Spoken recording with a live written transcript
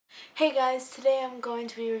Hey guys, today I'm going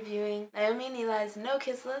to be reviewing Naomi and Ely's No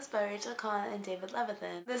Kiss List by Rachel Cohn and David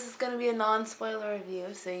Levithan. This is going to be a non-spoiler review,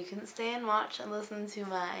 so you can stay and watch and listen to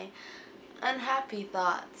my unhappy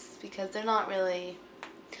thoughts, because they're not really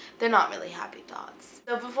happy thoughts.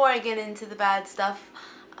 So before I get into the bad stuff,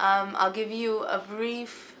 I'll give you a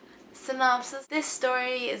brief synopsis. This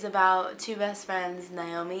story is about two best friends,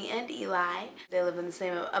 Naomi and Ely. They live in the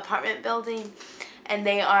same apartment building, and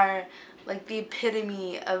they are like the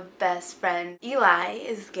epitome of best friend. Ely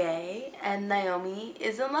is gay and Naomi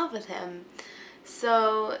is in love with him.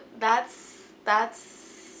 So that's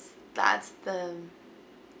the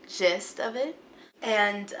gist of it.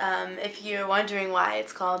 And if you're wondering why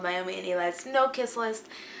it's called Naomi and Ely's No Kiss List,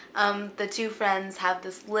 the two friends have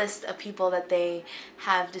this list of people that they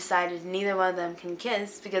have decided neither one of them can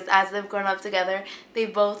kiss, because as they've grown up together, they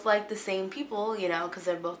both like the same people, you know, because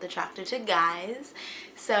they're both attracted to guys.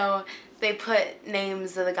 So they put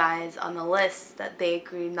names of the guys on the list that they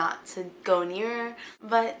agree not to go near.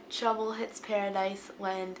 But trouble hits paradise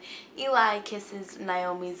when Ely kisses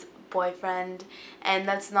Naomi's boyfriend, and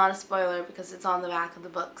that's not a spoiler because it's on the back of the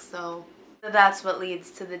book, so that's what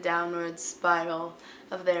leads to the downward spiral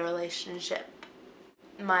of their relationship.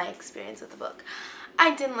 My experience with the book.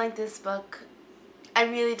 I didn't like this book. I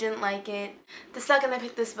really didn't like it. The second I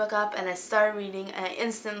picked this book up and I started reading, I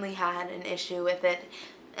instantly had an issue with it,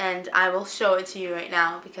 and I will show it to you right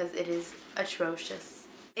now because it is atrocious.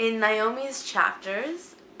 In Naomi's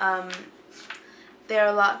chapters, there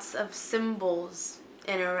are lots of symbols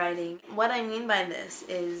in her writing. What I mean by this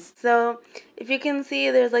is, so if you can see,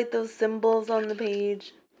 there's like those symbols on the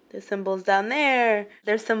page. There's symbols down there.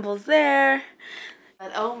 There's symbols there.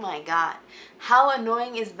 But oh my god, how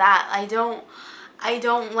annoying is that? I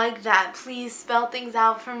don't like that. Please spell things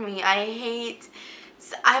out for me. I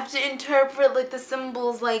have to interpret like the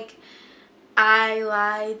symbols, like I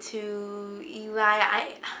lie to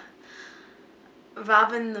Eli.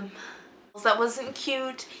 Robin the... That wasn't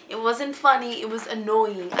cute, it wasn't funny, it was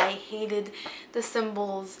annoying. I hated the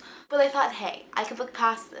symbols. But I thought, hey, I could look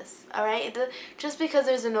past this, alright? Just because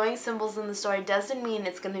there's annoying symbols in the story doesn't mean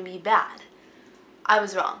it's going to be bad. I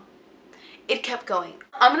was wrong. It kept going.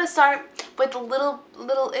 I'm going to start with the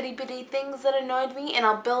little itty bitty things that annoyed me, and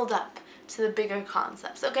I'll build up to the bigger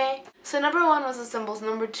concepts, okay? So number one was the symbols.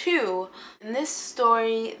 Number two, in this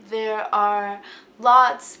story there are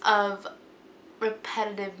lots of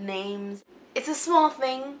repetitive names. It's a small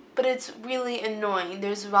thing, but it's really annoying.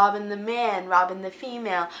 There's Robin the man, Robin the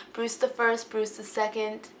female, Bruce the first, Bruce the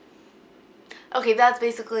second. Okay, that's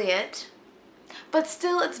basically it. But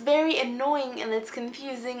still, it's very annoying and it's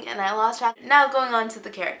confusing and I lost track. Now going on to the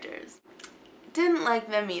characters. Didn't like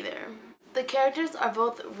them either. The characters are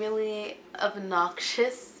both really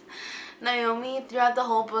obnoxious. Naomi, throughout the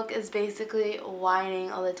whole book, is basically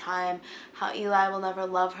whining all the time how Ely will never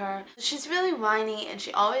love her. She's really whiny and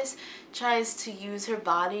she always tries to use her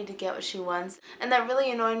body to get what she wants. And that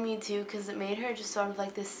really annoyed me too, because it made her just sort of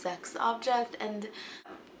like this sex object, and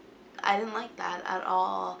I didn't like that at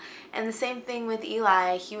all. And the same thing with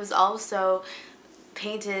Ely. He was also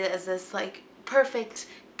painted as this like perfect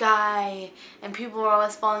guy and people were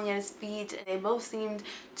always falling at his feet, and they both seemed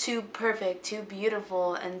too perfect, too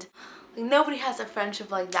beautiful, and like, nobody has a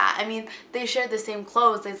friendship like that. I mean, they shared the same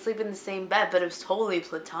clothes, they sleep in the same bed, but it was totally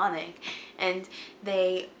platonic. And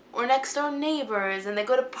they were next door neighbors, and they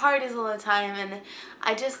go to parties all the time, and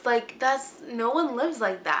I just like, no one lives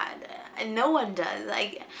like that. And no one does.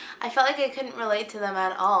 I felt like I couldn't relate to them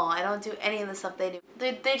at all. I don't do any of the stuff they do.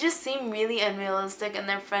 They just seem really unrealistic, and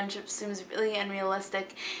their friendship seems really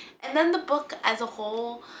unrealistic. And then the book as a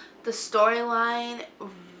whole, the storyline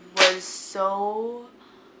was so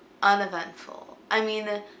uneventful. I mean,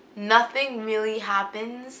 nothing really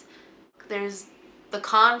happens. There's the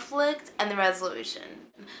conflict and the resolution.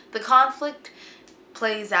 The conflict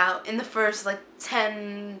plays out in the first like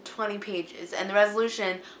 10-20 pages, and the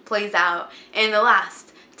resolution plays out in the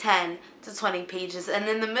last 10 to 20 pages, and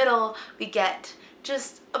in the middle we get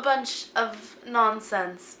just a bunch of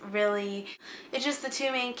nonsense, really. It's just the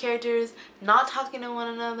two main characters not talking to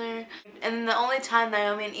one another, and the only time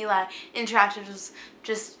Naomi and Ely interacted was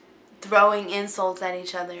just throwing insults at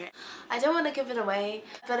each other. I don't want to give it away,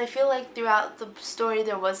 but I feel like throughout the story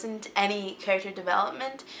there wasn't any character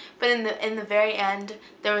development, but in the very end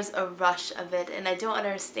there was a rush of it, and I don't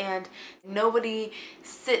understand. Nobody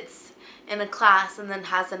sits in a class and then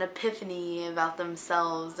has an epiphany about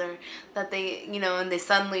themselves, or that they, you know, and they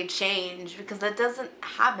suddenly change, because that doesn't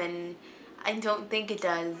happen. I don't think it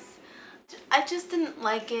does. I just didn't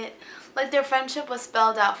like it. Like, their friendship was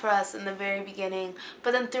spelled out for us in the very beginning,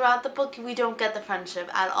 but then throughout the book we don't get the friendship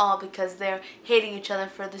at all because they're hating each other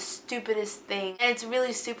for the stupidest thing. And it's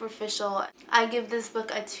really superficial. I give this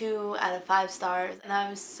book a 2 out of 5 stars, and I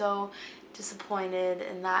was so disappointed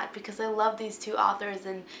in that because I love these two authors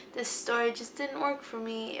and this story just didn't work for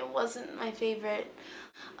me. It wasn't my favorite.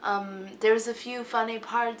 There's a few funny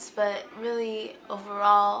parts, but really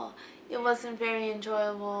overall it wasn't very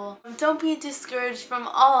enjoyable. Don't be discouraged from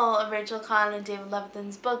all of Rachel Cohn and David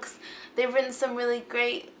Levithan's books. They've written some really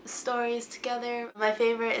great stories together. My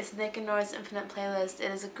favorite is Nick and Nora's Infinite Playlist.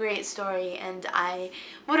 It is a great story and I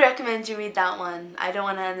would recommend you read that one. I don't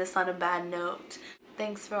want to end this on a bad note.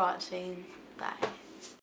 Thanks for watching. Bye.